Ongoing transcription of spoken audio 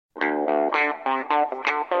For the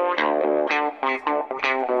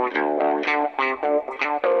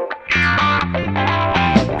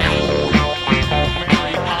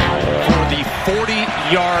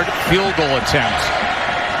 40-yard field goal attempt.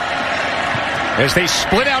 As they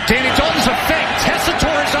split out, Danny Dalton's a fake.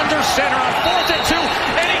 Tessitore is under center on 4th and 2,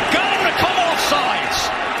 and he got him to come off sides.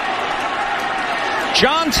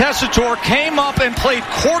 John Tessitore came up and played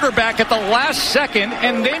quarterback at the last second,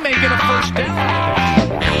 and they make it a first down.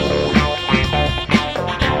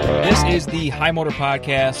 This is the High Motor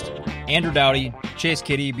Podcast. Andrew Dowdy, Chase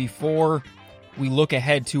Kiddy. Before we look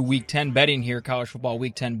ahead to Week 10 betting here, college football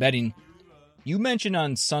Week 10 betting, you mentioned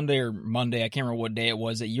on Sunday or Monday, I can't remember what day it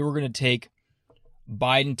was, that you were going to take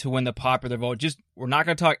Biden to win the popular vote. We're not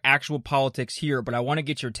going to talk actual politics here, but I want to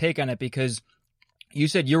get your take on it because you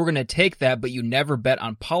said you were going to take that, but you never bet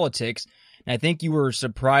on politics. And I think you were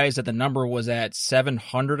surprised that the number was at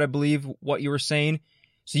 700, I believe, what you were saying.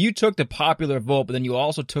 So you took the popular vote, but then you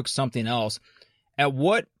also took something else. At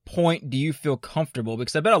what point do you feel comfortable?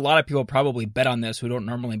 Because I bet a lot of people probably bet on this who don't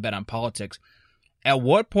normally bet on politics. At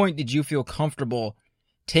what point did you feel comfortable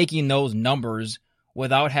taking those numbers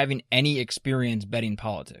without having any experience betting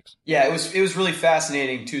politics? Yeah, it was really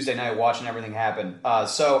fascinating Tuesday night watching everything happen.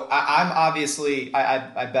 So I'm obviously,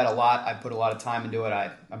 I bet a lot. I put a lot of time into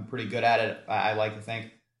it. I'm pretty good at it, I like to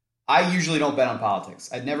think. I usually don't bet on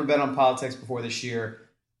politics. I'd never bet on politics before this year.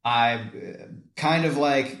 I'm kind of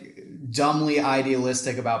like dumbly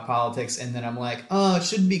idealistic about politics, and then I'm like, oh, it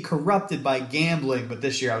shouldn't be corrupted by gambling. But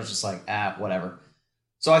this year I was just like, whatever.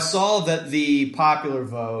 So I saw that the popular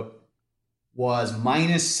vote was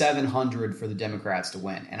minus 700 for the Democrats to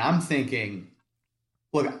win. And I'm thinking,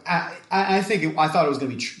 look, I thought it was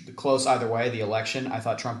going to be close either way, the election. I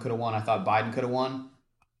thought Trump could have won. I thought Biden could have won.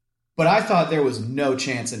 But I thought there was no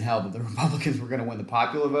chance in hell that the Republicans were going to win the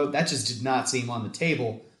popular vote. That just did not seem on the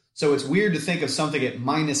table. So it's weird to think of something at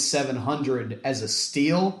minus 700 as a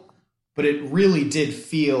steal, but it really did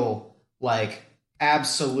feel like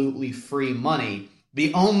absolutely free money.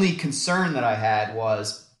 The only concern that I had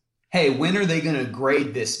was, hey, when are they going to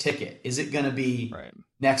grade this ticket? Is it going to be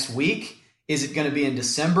next week? Is it going to be in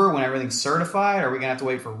December when everything's certified? Are we going to have to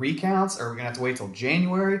wait for recounts? Are we going to have to wait till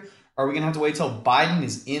January? Are we going to have to wait till Biden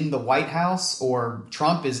is in the White House or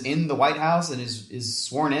Trump is in the White House and is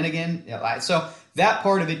sworn in again? So that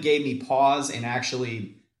part of it gave me pause and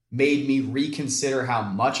actually made me reconsider how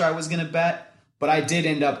much I was going to bet. But I did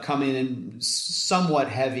end up coming in somewhat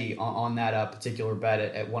heavy on that particular bet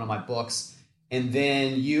at one of my books. And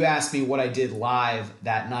then you asked me what I did live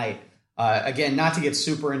that night. Again, not to get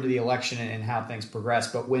super into the election and how things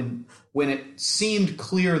progressed, but when it seemed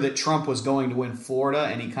clear that Trump was going to win Florida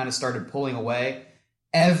and he kind of started pulling away,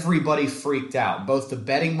 everybody freaked out, both the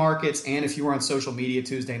betting markets and if you were on social media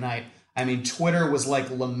Tuesday night. I mean, Twitter was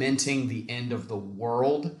like lamenting the end of the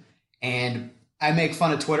world. And I make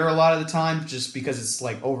fun of Twitter a lot of the time just because it's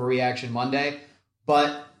like Overreaction Monday.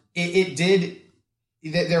 But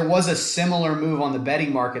there was a similar move on the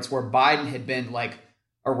betting markets where Biden had been like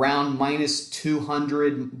around minus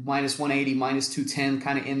 200, minus 180, minus 210,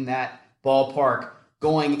 kind of in that ballpark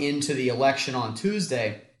going into the election on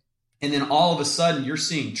Tuesday. And then all of a sudden you're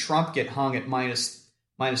seeing Trump get hung at minus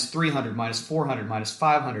 300, minus 400, minus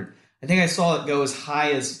 500. I think I saw it go as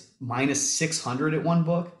high as minus 600 at one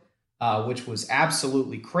book, which was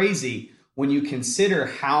absolutely crazy when you consider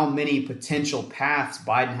how many potential paths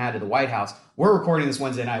Biden had to the White House. We're recording this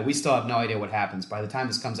Wednesday night. We still have no idea what happens. By the time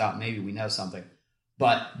this comes out, maybe we know something.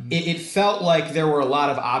 But it felt like there were a lot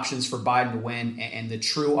of options for Biden to win, and the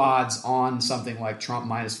true odds on something like Trump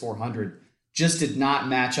minus 400 just did not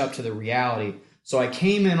match up to the reality. So I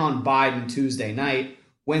came in on Biden Tuesday night.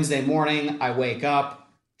 Wednesday morning, I wake up.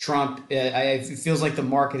 Trump, it feels like the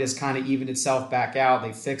market has kind of evened itself back out.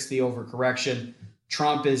 They fixed the overcorrection.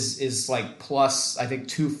 Trump is like plus, I think,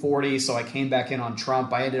 240. So I came back in on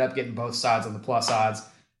Trump. I ended up getting both sides on the plus odds.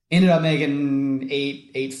 Ended up making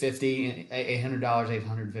 $850,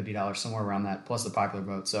 $850, somewhere around that, plus the popular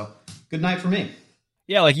vote. So good night for me.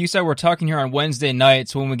 Yeah, like you said, we're talking here on Wednesday night.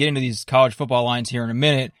 So when we get into these college football lines here in a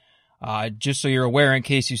minute, just so you're aware in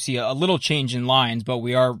case you see a little change in lines, but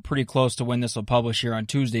we are pretty close to when this will publish here on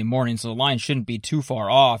Tuesday morning, so the line shouldn't be too far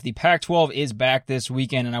off. The Pac-12 is back this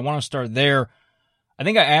weekend, and I want to start there. I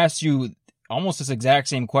think I asked you almost this exact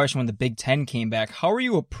same question when the Big Ten came back. How are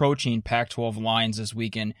you approaching Pac-12 lines this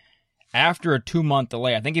weekend after a 2-month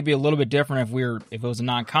delay? I think it'd be a little bit different if it was a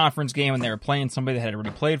non-conference game and they were playing somebody that had already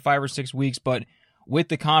played 5 or 6 weeks, but with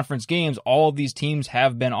the conference games, all of these teams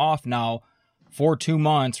have been off now for 2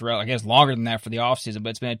 months, or I guess longer than that for the offseason, but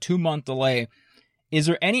it's been a 2-month delay. Is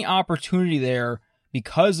there any opportunity there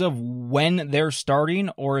because of when they're starting,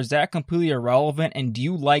 or is that completely irrelevant? And do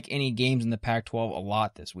you like any games in the Pac-12 a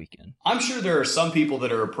lot this weekend? I'm sure there are some people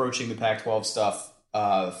that are approaching the Pac-12 stuff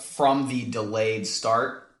from the delayed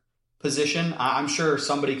start position. I'm sure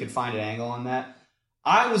somebody could find an angle on that.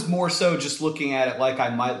 I was more so just looking at it like I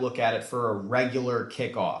might look at it for a regular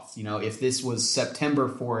kickoff. You know, if this was September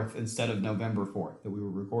 4th instead of November 4th that we were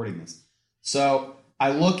recording this. So I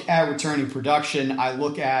look at returning production. I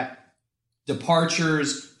look at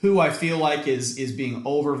departures, who I feel like is being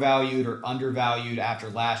overvalued or undervalued after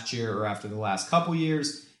last year or after the last couple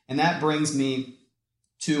years. And that brings me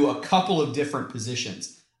to a couple of different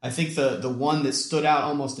positions. I think the one that stood out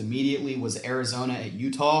almost immediately was Arizona at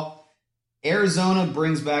Utah. Arizona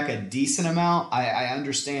brings back a decent amount. I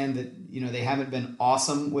understand that, you know, they haven't been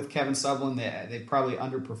awesome with Kevin Sutherland. They probably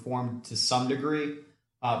underperformed to some degree.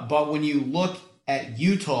 But when you look at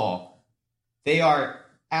Utah, they are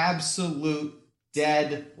absolute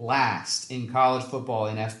dead last in college football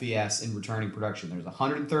in FBS in returning production. There's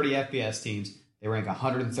 130 FBS teams. They rank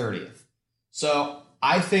 130th. So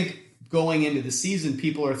I think going into the season,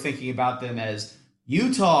 people are thinking about them as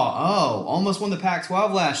Utah, almost won the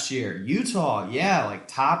Pac-12 last year. Utah, yeah, like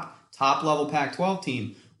top level Pac-12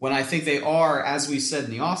 team. When I think they are, as we said in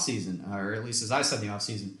the offseason, or at least as I said in the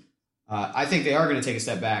offseason, I think they are going to take a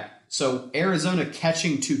step back. So Arizona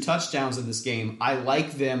catching 2 touchdowns in this game, I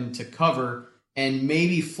like them to cover and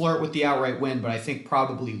maybe flirt with the outright win, but I think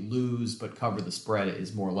probably lose but cover the spread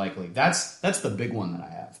is more likely. That's the big one that I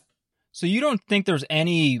have. So you don't think there's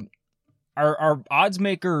any are odds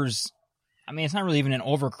makers? I mean, it's not really even an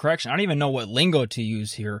overcorrection. I don't even know what lingo to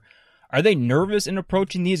use here. Are they nervous in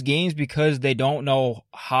approaching these games because they don't know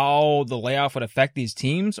how the layoff would affect these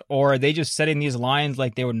teams, or are they just setting these lines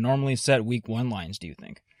like they would normally set week 1 lines, do you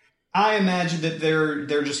think? I imagine that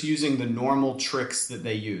they're just using the normal tricks that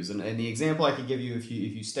they use. And the example I could give you if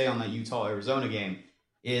you stay on that Utah-Arizona game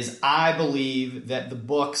is I believe that the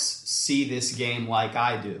books see this game like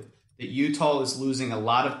I do. That Utah is losing a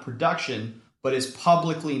lot of production, but is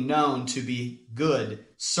publicly known to be good,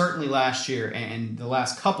 certainly last year and the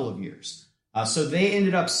last couple of years. So they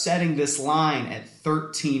ended up setting this line at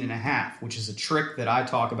 13.5, which is a trick that I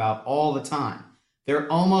talk about all the time.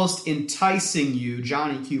 They're almost enticing you,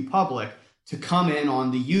 Johnny Q Public, to come in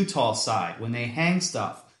on the Utah side when they hang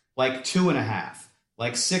stuff like 2.5,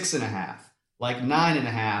 like 6.5, like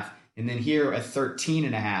 9.5, and then here at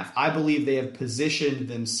 13.5. I believe they have positioned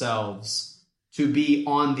themselves to be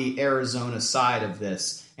on the Arizona side of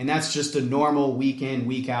this. And that's just a normal week in,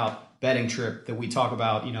 week out betting trip that we talk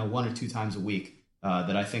about, 1 or 2 times a week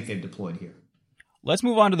that I think they've deployed here. Let's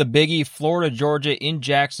move on to the biggie, Florida, Georgia in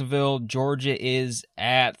Jacksonville. Georgia is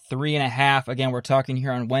at 3.5. Again, we're talking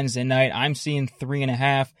here on Wednesday night. I'm seeing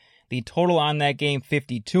 3.5. The total on that game,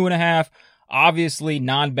 52.5. Obviously,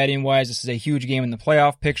 non-betting wise, this is a huge game in the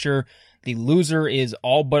playoff picture. The loser is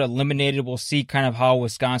all but eliminated. We'll see kind of how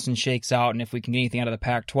Wisconsin shakes out and if we can get anything out of the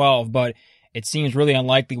Pac-12, but it seems really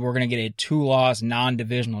unlikely we're going to get a 2-loss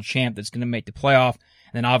non-divisional champ that's going to make the playoff.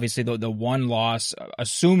 And then obviously the 1 loss,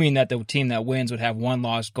 assuming that the team that wins would have 1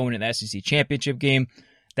 loss going to the SEC championship game,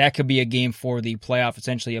 that could be a game for the playoff,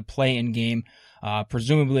 essentially a play-in game,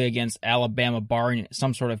 presumably against Alabama, barring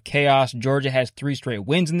some sort of chaos. Georgia has 3 straight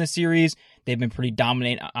wins in the series. They've been pretty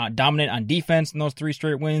dominant on defense in those 3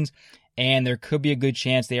 straight wins. And there could be a good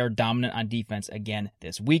chance they are dominant on defense again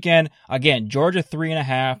this weekend. Again, Georgia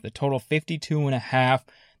 3.5, the total 52.5.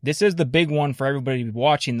 This is the big one for everybody to be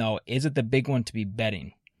watching, though. Is it the big one to be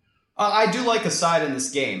betting? I do like a side in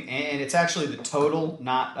this game, and it's actually the total,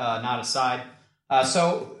 not a side.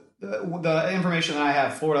 So the information that I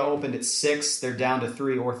have, Florida opened at 6. They're down to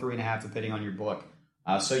 3 or 3.5, depending on your book.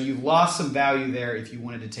 So you've lost some value there if you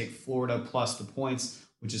wanted to take Florida plus the points,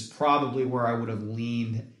 which is probably where I would have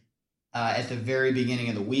leaned at the very beginning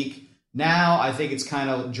of the week. Now I think it's kind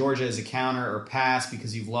of Georgia as a counter or pass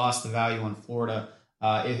because you've lost the value on Florida.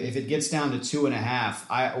 If it gets down to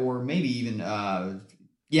 2.5, or maybe even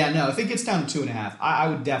if it gets down to 2.5, I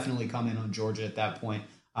would definitely come in on Georgia at that point.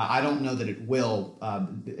 I don't know that it will.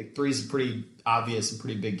 3 is a pretty obvious and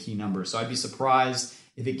pretty big key number, so I'd be surprised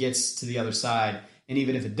if it gets to the other side. And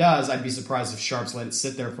even if it does, I'd be surprised if Sharps let it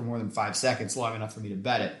sit there for more than 5 seconds, long enough for me to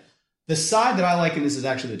bet it. The side that I like in this is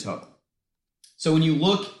actually the total. So when you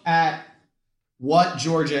look at what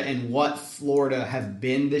Georgia and what Florida have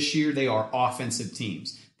been this year, they are offensive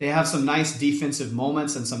teams. They have some nice defensive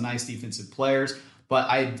moments and some nice defensive players, but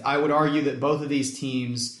I would argue that both of these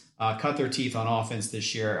teams cut their teeth on offense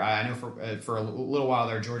this year. I know for a little while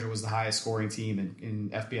there, Georgia was the highest scoring team in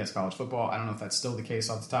FBS college football. I don't know if that's still the case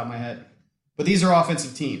off the top of my head, but these are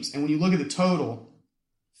offensive teams. And when you look at the total,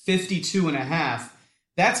 52.5,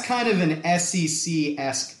 That's kind of an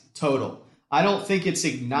SEC-esque total. I don't think it's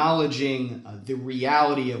acknowledging the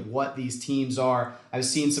reality of what these teams are. I've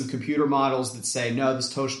seen some computer models that say, no, this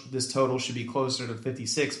total should be closer to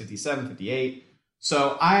 56, 57, 58.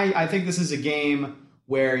 So I think this is a game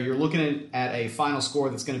where you're looking at a final score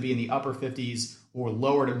that's going to be in the upper 50s or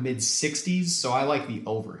lower to mid 60s. So I like the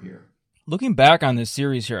over here. Looking back on this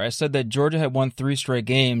series here, I said that Georgia had won 3 straight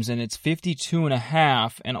games, and it's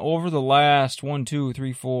 52.5. And over the last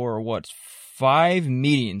 5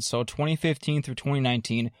 meetings, so 2015 through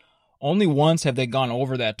 2019, only once have they gone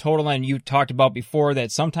over that total. And you talked about before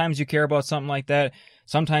that sometimes you care about something like that,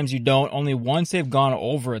 sometimes you don't. Only once they've gone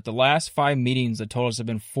over it. The last 5 meetings, the totals have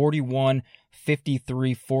been 41,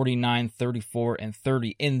 53, 49, 34, and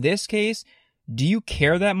 30. In this case, do you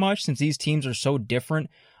care that much since these teams are so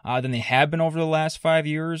different than they have been over the last 5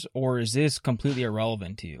 years, or is this completely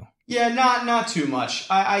irrelevant to you? Yeah, not too much.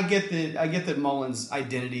 I get that Mullen's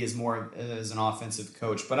identity is more as an offensive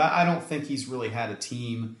coach, but I don't think he's really had a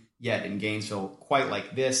team yet in Gainesville quite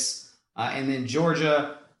like this. And then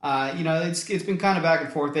Georgia, it's been kind of back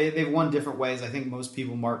and forth. They've won different ways. I think most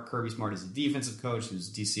people mark Kirby Smart as a defensive coach,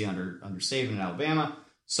 who's DC under Saban in Alabama.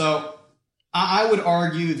 So I would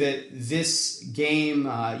argue that this game,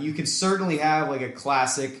 you could certainly have like a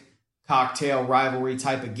classic cocktail rivalry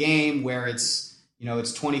type of game where it's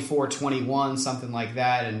 24-21, something like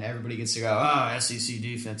that, and everybody gets to go, SEC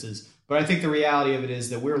defenses. But I think the reality of it is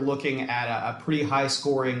that we're looking at a pretty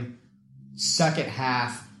high-scoring second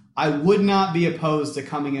half. I would not be opposed to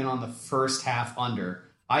coming in on the first half under.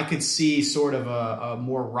 I could see sort of a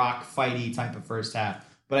more rock-fighty type of first half,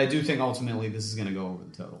 but I do think ultimately this is going to go over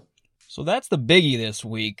the total. So that's the biggie this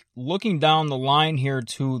week. Looking down the line here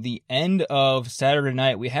to the end of Saturday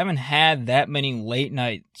night, we haven't had that many late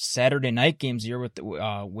night Saturday night games here with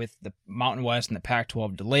the Mountain West and the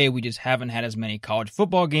Pac-12 delay. We just haven't had as many college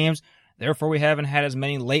football games. Therefore, we haven't had as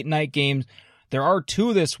many late night games. There are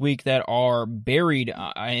 2 this week that are buried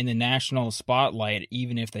in the national spotlight,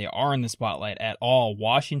 even if they are in the spotlight at all.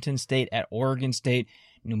 Washington State at Oregon State,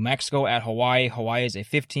 New Mexico at Hawaii. Hawaii is a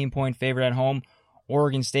 15-point favorite at home.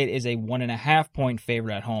 Oregon State is a 1.5-point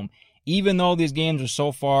favorite at home. Even though these games are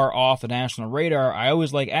so far off the national radar, I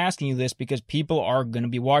always like asking you this because people are going to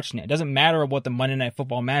be watching it. It doesn't matter what the Monday Night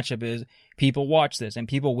Football matchup is. People watch this, and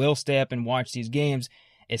people will stay up and watch these games,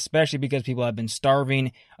 especially because people have been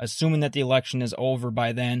starving. Assuming that the election is over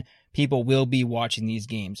by then, people will be watching these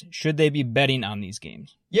games. Should they be betting on these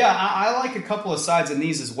games? Yeah, I like a couple of sides in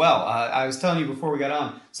these as well. I was telling you before we got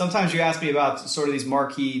on, sometimes you ask me about sort of these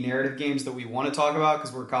marquee narrative games that we want to talk about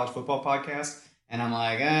because we're a college football podcast, and I'm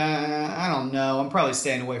like, I don't know. I'm probably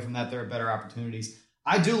staying away from that. There are better opportunities.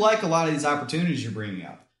 I do like a lot of these opportunities you're bringing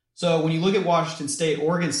up. So when you look at Washington State,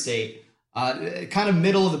 Oregon State, kind of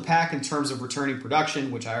middle of the pack in terms of returning production,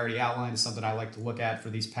 which I already outlined is something I like to look at for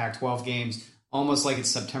these Pac-12 games, almost like it's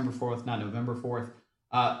September 4th, not November 4th.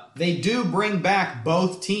 They do bring back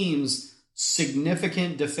both teams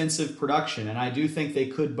significant defensive production, and I do think they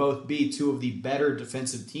could both be 2 of the better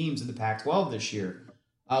defensive teams in the Pac-12 this year.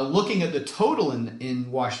 Looking at the total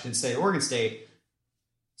in Washington State, Oregon State,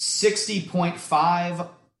 60.5,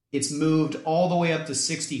 it's moved all the way up to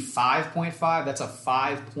 65.5. That's a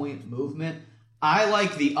 5-point movement. I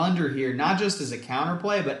like the under here, not just as a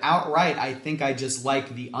counterplay, but outright, I think I just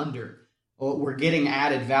like the under. We're getting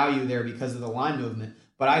added value there because of the line movement.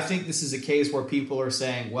 But I think this is a case where people are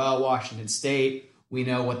saying, well, Washington State, we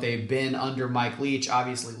know what they've been under Mike Leach.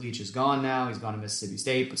 Obviously, Leach is gone now. He's gone to Mississippi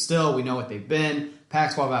State. But still, we know what they've been.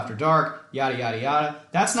 Pac-12 after dark, yada, yada, yada.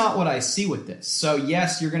 That's not what I see with this. So,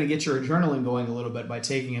 yes, you're going to get your adrenaline going a little bit by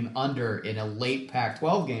taking an under in a late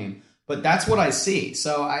Pac-12 game. But that's what I see.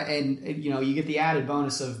 So, you get the added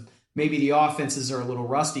bonus of maybe the offenses are a little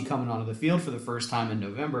rusty coming onto the field for the first time in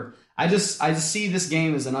November. I just see this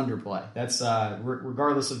game as an underplay. That's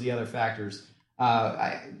regardless of the other factors.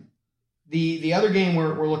 The other game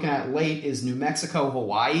we're looking at late is New Mexico,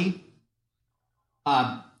 Hawaii.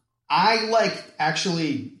 I like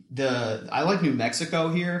New Mexico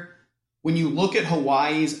here. When you look at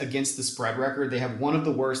Hawaii's against the spread record, they have one of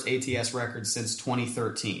the worst ATS records since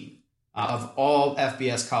 2013 of all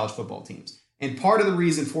FBS college football teams. And part of the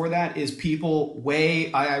reason for that is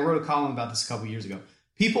I wrote a column about this a couple years ago.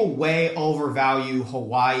 People way overvalue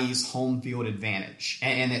Hawaii's home field advantage,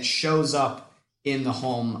 and it shows up in the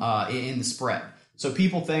in the spread. So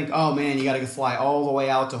people think, oh man, you got to fly all the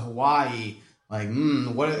way out to Hawaii. Like,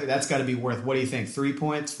 that's got to be worth, what do you think, 3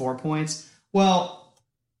 points, 4 points? Well,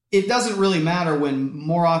 it doesn't really matter when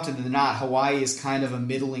more often than not, Hawaii is kind of a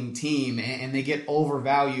middling team, and they get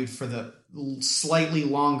overvalued for the slightly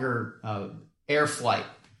longer air flight.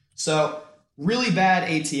 So really bad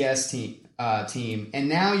ATS team, and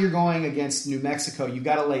now you're going against New Mexico. You've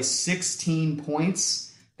got to lay 16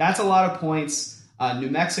 points. That's a lot of points.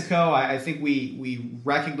 New Mexico, I think we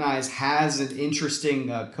recognize, has an interesting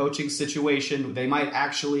coaching situation. They might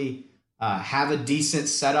actually have a decent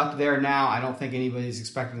setup there now. I don't think anybody's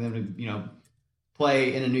expecting them to,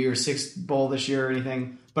 play in a New Year's Six bowl this year or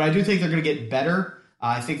anything. But I do think they're going to get better.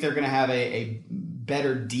 I think they're going to have a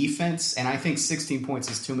better defense, and I think 16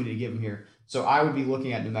 points is too many to give them here. So I would be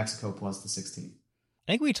looking at New Mexico plus the 16.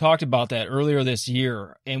 I think we talked about that earlier this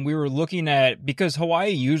year, and we were looking at, because Hawaii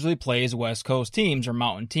usually plays West Coast teams or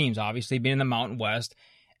mountain teams, obviously being in the Mountain West,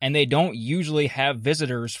 and they don't usually have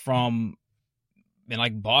visitors from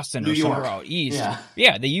like Boston or somewhere out east.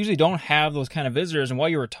 Yeah, they usually don't have those kind of visitors. And while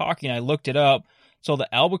you were talking, I looked it up. So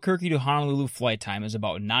the Albuquerque to Honolulu flight time is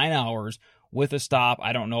about 9 hours with a stop.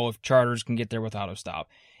 I don't know if charters can get there without a stop.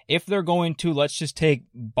 If they're going to, let's just take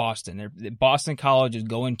Boston. Boston College is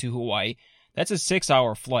going to Hawaii. That's a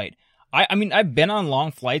 6-hour flight. I mean, I've been on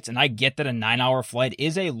long flights, and I get that a 9-hour flight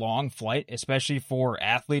is a long flight, especially for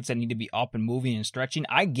athletes that need to be up and moving and stretching.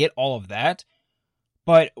 I get all of that.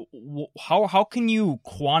 But how can you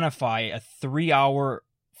quantify a 3-hour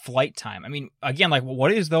flight time? I mean, again, like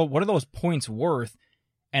what are those points worth?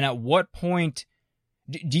 And at what point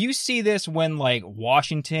do you see this when like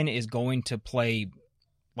Washington is going to play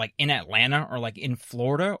like in Atlanta or like in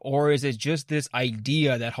Florida? Or is it just this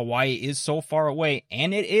idea that Hawaii is so far away?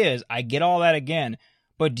 And it is. I get all that again.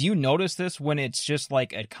 But do you notice this when it's just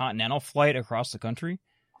like a continental flight across the country?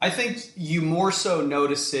 I think you more so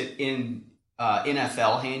notice it in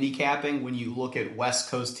NFL handicapping when you look at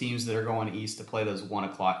West Coast teams that are going east to play those 1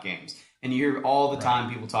 o'clock games. And you hear all the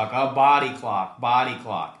time people talk, body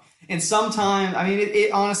clock. And sometimes, I mean,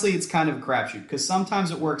 it honestly, it's kind of a crapshoot because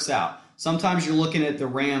sometimes it works out. Sometimes you're looking at the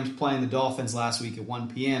Rams playing the Dolphins last week at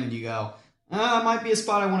 1 p.m. and you go, it might be a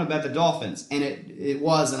spot I want to bet the Dolphins. And it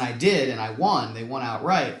was, and I did, and I won. They won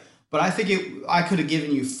outright. But I think I could have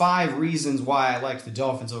given you 5 reasons why I liked the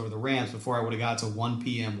Dolphins over the Rams before I would have got to 1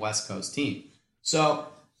 p.m. West Coast team. So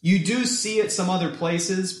you do see it some other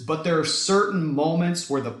places, but there are certain moments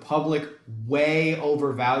where the public way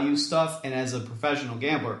overvalues stuff. And as a professional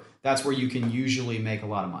gambler, that's where you can usually make a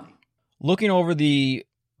lot of money. Looking over the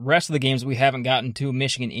rest of the games we haven't gotten to,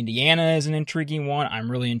 Michigan, Indiana is an intriguing one. I'm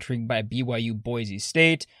really intrigued by BYU, Boise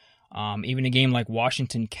State. Even a game like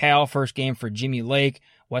Washington, Cal, first game for Jimmy Lake,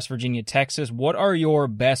 West Virginia, Texas. What are your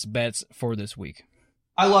best bets for this week?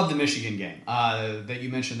 I love the Michigan game that you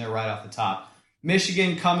mentioned there right off the top.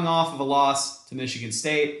 Michigan coming off of a loss to Michigan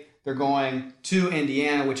State. They're going to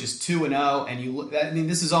Indiana, which is 2-0. And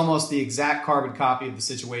this is almost the exact carbon copy of the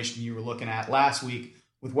situation you were looking at last week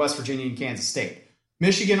with West Virginia and Kansas State.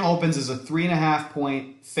 Michigan opens as a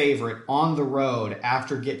 3.5-point favorite on the road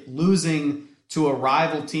after losing to a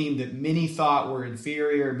rival team that many thought were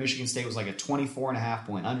inferior. Michigan State was like a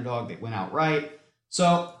 24.5-point underdog. They went outright.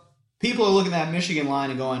 So people are looking at that Michigan line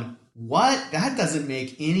and going, what? That doesn't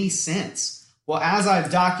make any sense. Well, as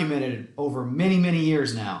I've documented over many, many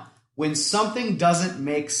years now, when something doesn't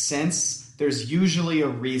make sense, there's usually a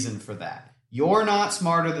reason for that. You're not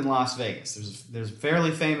smarter than Las Vegas. There's a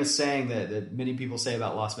fairly famous saying that many people say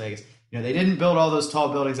about Las Vegas. They didn't build all those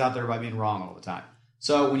tall buildings out there by being wrong all the time.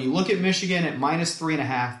 So when you look at Michigan at minus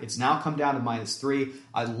 3.5, it's now come down to minus 3.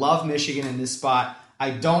 I love Michigan in this spot.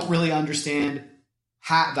 I don't really understand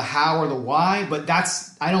the how or the why, but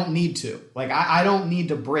I don't need to. Like I don't need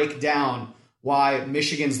to break down why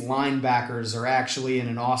Michigan's linebackers are actually in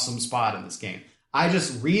an awesome spot in this game. I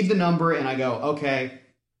just read the number and I go, okay,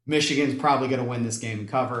 Michigan's probably going to win this game and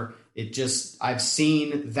cover. I've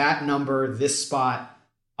seen that number, this spot,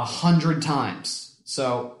 100 times.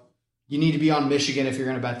 So you need to be on Michigan if you're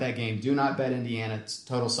going to bet that game. Do not bet Indiana. It's a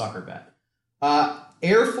total sucker bet.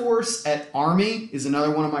 Air Force at Army is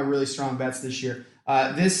another one of my really strong bets this year.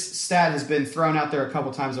 This stat has been thrown out there a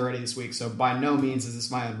couple times already this week, so by no means is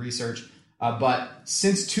this my own research. But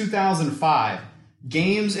since 2005,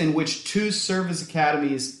 games in which 2 service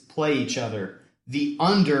academies play each other, the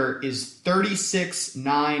under is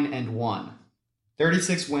 36-9-1.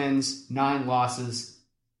 36 wins, 9 losses,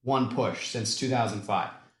 1 push since 2005.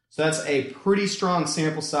 So that's a pretty strong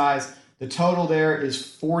sample size. The total there is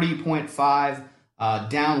 40.5,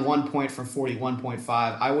 down 1 point from 41.5.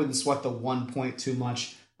 I wouldn't sweat the 1 point too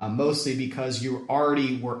much, mostly because you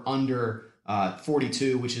already were under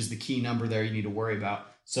 42, which is the key number there you need to worry about.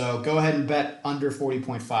 So go ahead and bet under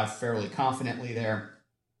 40.5 fairly confidently there.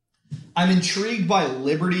 I'm intrigued by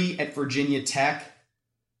Liberty at Virginia Tech.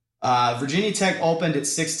 Virginia Tech opened at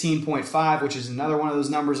 16.5, which is another one of those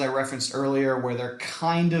numbers I referenced earlier where they're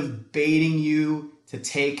kind of baiting you to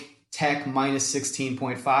take Tech minus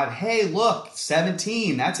 16.5. Hey, look,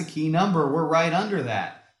 17. That's a key number. We're right under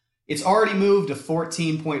that. It's already moved to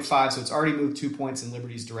 14.5, so it's already moved 2 points in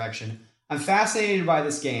Liberty's direction. I'm fascinated by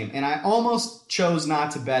this game, and I almost chose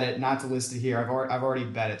not to bet it, not to list it here. I've already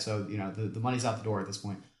bet it, so the money's out the door at this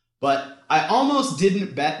point. But I almost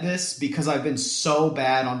didn't bet this because I've been so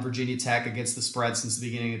bad on Virginia Tech against the spread since the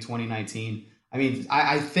beginning of 2019. I mean,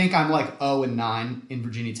 I think I'm like 0-9 in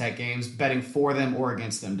Virginia Tech games, betting for them or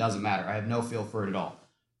against them. Doesn't matter. I have no feel for it at all.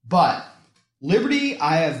 But Liberty,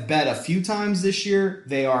 I have bet a few times this year.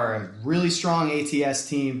 They are a really strong ATS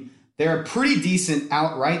team. They're a pretty decent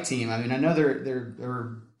outright team. I mean, I know there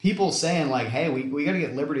are people saying like, hey, we got to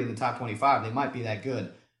get Liberty in the top 25. They might be that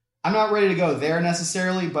good. I'm not ready to go there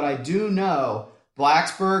necessarily, but I do know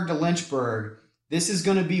Blacksburg to Lynchburg, this is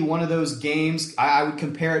going to be one of those games, I would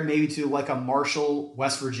compare it maybe to like a Marshall,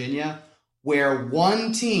 West Virginia, where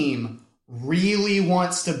one team really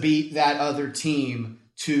wants to beat that other team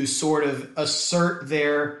to sort of assert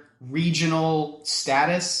their regional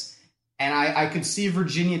status. And I could see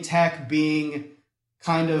Virginia Tech being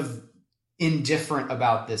kind of indifferent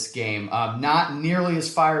about this game. Not nearly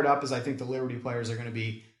as fired up as I think the Liberty players are going to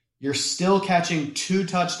be. You're still catching 2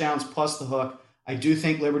 touchdowns plus the hook. I do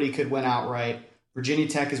think Liberty could win outright. Virginia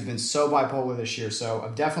Tech has been so bipolar this year, so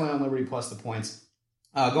I'm definitely on Liberty plus the points.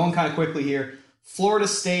 Going kind of quickly here. Florida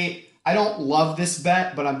State, I don't love this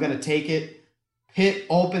bet, but I'm going to take it. Pitt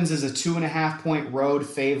opens as a 2.5-point road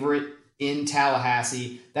favorite in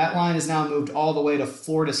Tallahassee. That line is now moved all the way to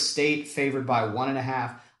Florida State, favored by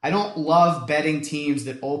 1.5. I don't love betting teams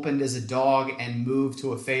that opened as a dog and moved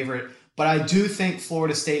to a favorite, but I do think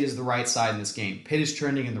Florida State is the right side in this game. Pitt is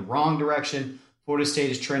trending in the wrong direction. Florida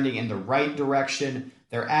State is trending in the right direction.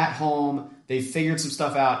 They're at home. They've figured some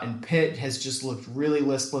stuff out, and Pitt has just looked really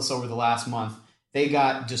listless over the last month. They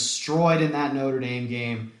got destroyed in that Notre Dame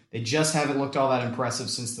game. They just haven't looked all that impressive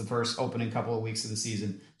since the first opening couple of weeks of the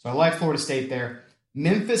season. So I like Florida State there.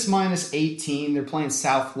 Memphis minus 18. They're playing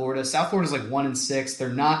South Florida. South Florida's like 1-6. They're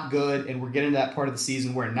not good, and we're getting to that part of the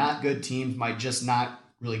season where not good teams might just not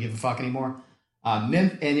really give a fuck anymore. And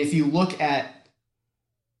if you look at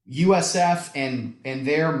USF and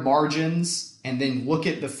their margins, and then look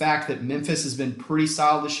at the fact that Memphis has been pretty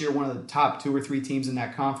solid this year, one of the top 2 or 3 teams in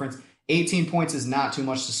that conference, 18 points is not too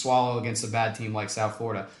much to swallow against a bad team like South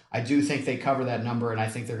Florida. I do think they cover that number, and I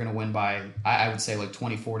think they're going to win by, I would say, like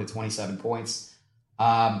 24 to 27 points.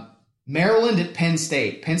 Maryland at Penn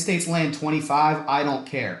State. Penn State's laying 25. I don't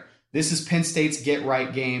care. This is Penn State's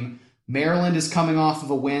get-right game. Maryland is coming off of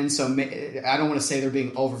a win, so I don't want to say they're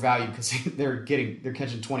being overvalued because they're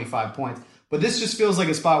catching 25 points. But this just feels like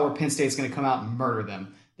a spot where Penn State's going to come out and murder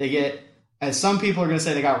them. They get, as some people are going to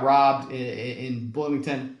say, they got robbed in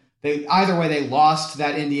Bloomington. Either way, they lost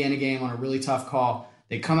that Indiana game on a really tough call.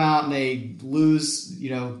 They come out and they lose,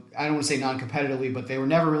 I don't want to say non-competitively, but they were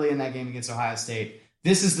never really in that game against Ohio State.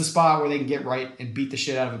 This is the spot where they can get right and beat the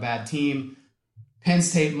shit out of a bad team. Penn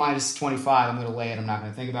State minus 25. I'm going to lay it. I'm not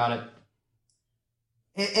going to think about it.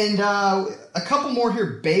 And a couple more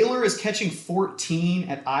here. Baylor is catching 14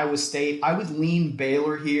 at Iowa State. I would lean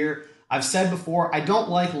Baylor here. I've said before, I don't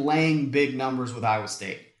like laying big numbers with Iowa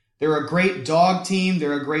State. They're a great dog team.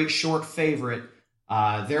 They're a great short favorite.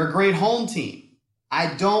 They're a great home team.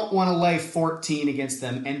 I don't want to lay 14 against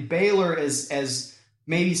them. And Baylor, as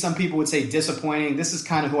maybe some people would say disappointing, this is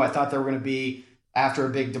kind of who I thought they were going to be after a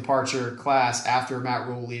big departure class, after Matt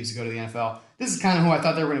Rule leaves to go to the NFL. This is kind of who I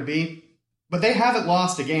thought they were going to be. But they haven't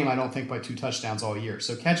lost a game, I don't think, by 2 touchdowns all year.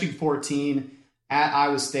 So catching 14 at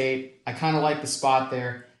Iowa State, I kind of like the spot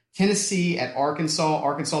there. Tennessee at Arkansas.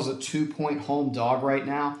 Arkansas is a 2-point home dog right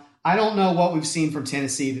now. I don't know what we've seen from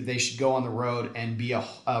Tennessee that they should go on the road and be a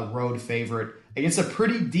road favorite against a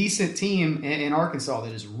pretty decent team in Arkansas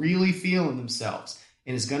that is really feeling themselves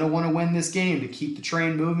and is going to want to win this game to keep the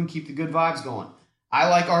train moving, keep the good vibes going. I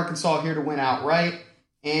like Arkansas here to win outright.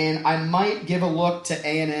 And I might give a look to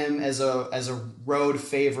A&M as a road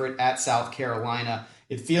favorite at South Carolina.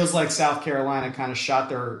 It feels like South Carolina kind of shot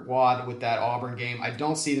their wad with that Auburn game. I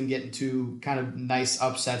don't see them getting 2 kind of nice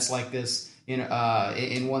upsets like this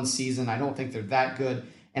in one season. I don't think they're that good.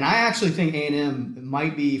 And I actually think A&M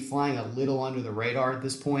might be flying a little under the radar at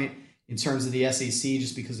this point in terms of the SEC,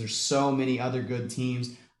 just because there's so many other good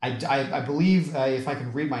teams. I believe, if I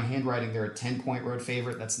can read my handwriting, they're a 10-point road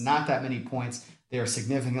favorite. That's not that many points. They are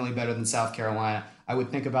significantly better than South Carolina. I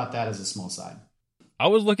would think about that as a small side. I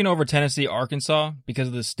was looking over Tennessee, Arkansas because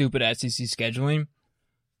of the stupid SEC scheduling.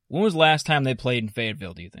 When was the last time they played in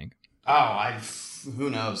Fayetteville, do you think? Who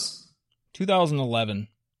knows? 2011.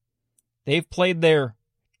 They've played there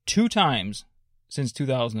 2 times since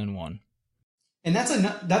 2001. And that's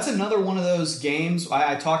another one of those games.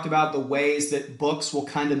 I talked about the ways that books will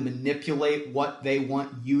kind of manipulate what they want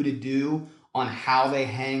you to do on how they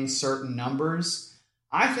hang certain numbers.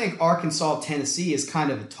 I think Arkansas-Tennessee is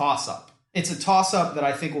kind of a toss-up. It's a toss-up that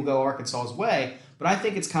I think will go Arkansas's way, but I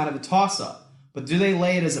think it's kind of a toss-up. But do they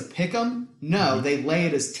lay it as a pick'em? No, they lay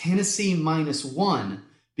it as Tennessee -1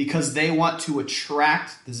 because they want to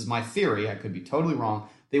attract, this is my theory, I could be totally wrong,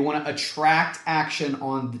 they want to attract action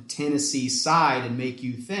on the Tennessee side and make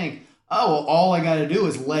you think, oh, well, all I got to do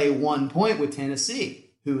is lay 1 point with Tennessee,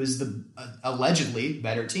 who is the allegedly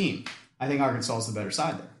better team. I think Arkansas is the better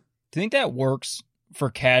side there. Do you think that works for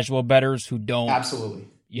casual bettors who don't? Absolutely.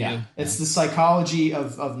 Yeah. It's the psychology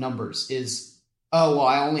of numbers is, oh, well,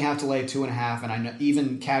 I only have to lay 2.5, and I know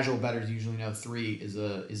even casual bettors usually know 3 is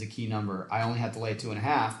a key number. I only have to lay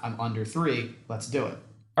 2.5. I'm under 3. Let's do it.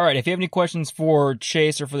 All right, if you have any questions for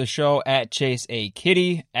Chase or for the show, at Chase A.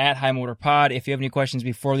 Kiddy, at High Motor Pod. If you have any questions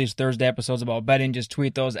before these Thursday episodes about betting, just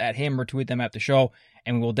tweet those at him or tweet them at the show,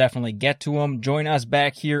 and we will definitely get to them. Join us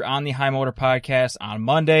back here on the High Motor Podcast on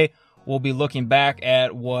Monday. We'll be looking back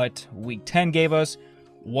at what Week 10 gave us,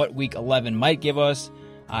 what Week 11 might give us,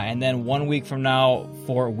 and then 1 week from now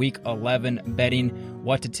for Week 11 betting,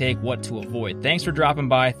 what to take, what to avoid. Thanks for dropping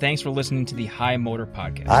by. Thanks for listening to the High Motor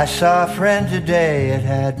Podcast. I saw a friend today, it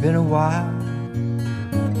had been a while,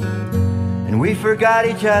 and we forgot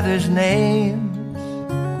each other's names,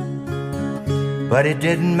 but it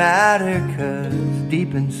didn't matter 'cause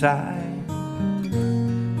deep inside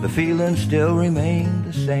the feeling still remained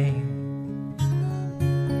the same.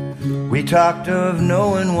 We talked of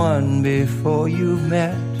knowing one before you've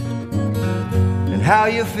met, and how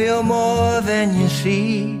you feel more than you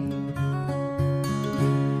see,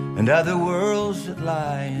 and other worlds that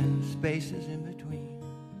lie in spaces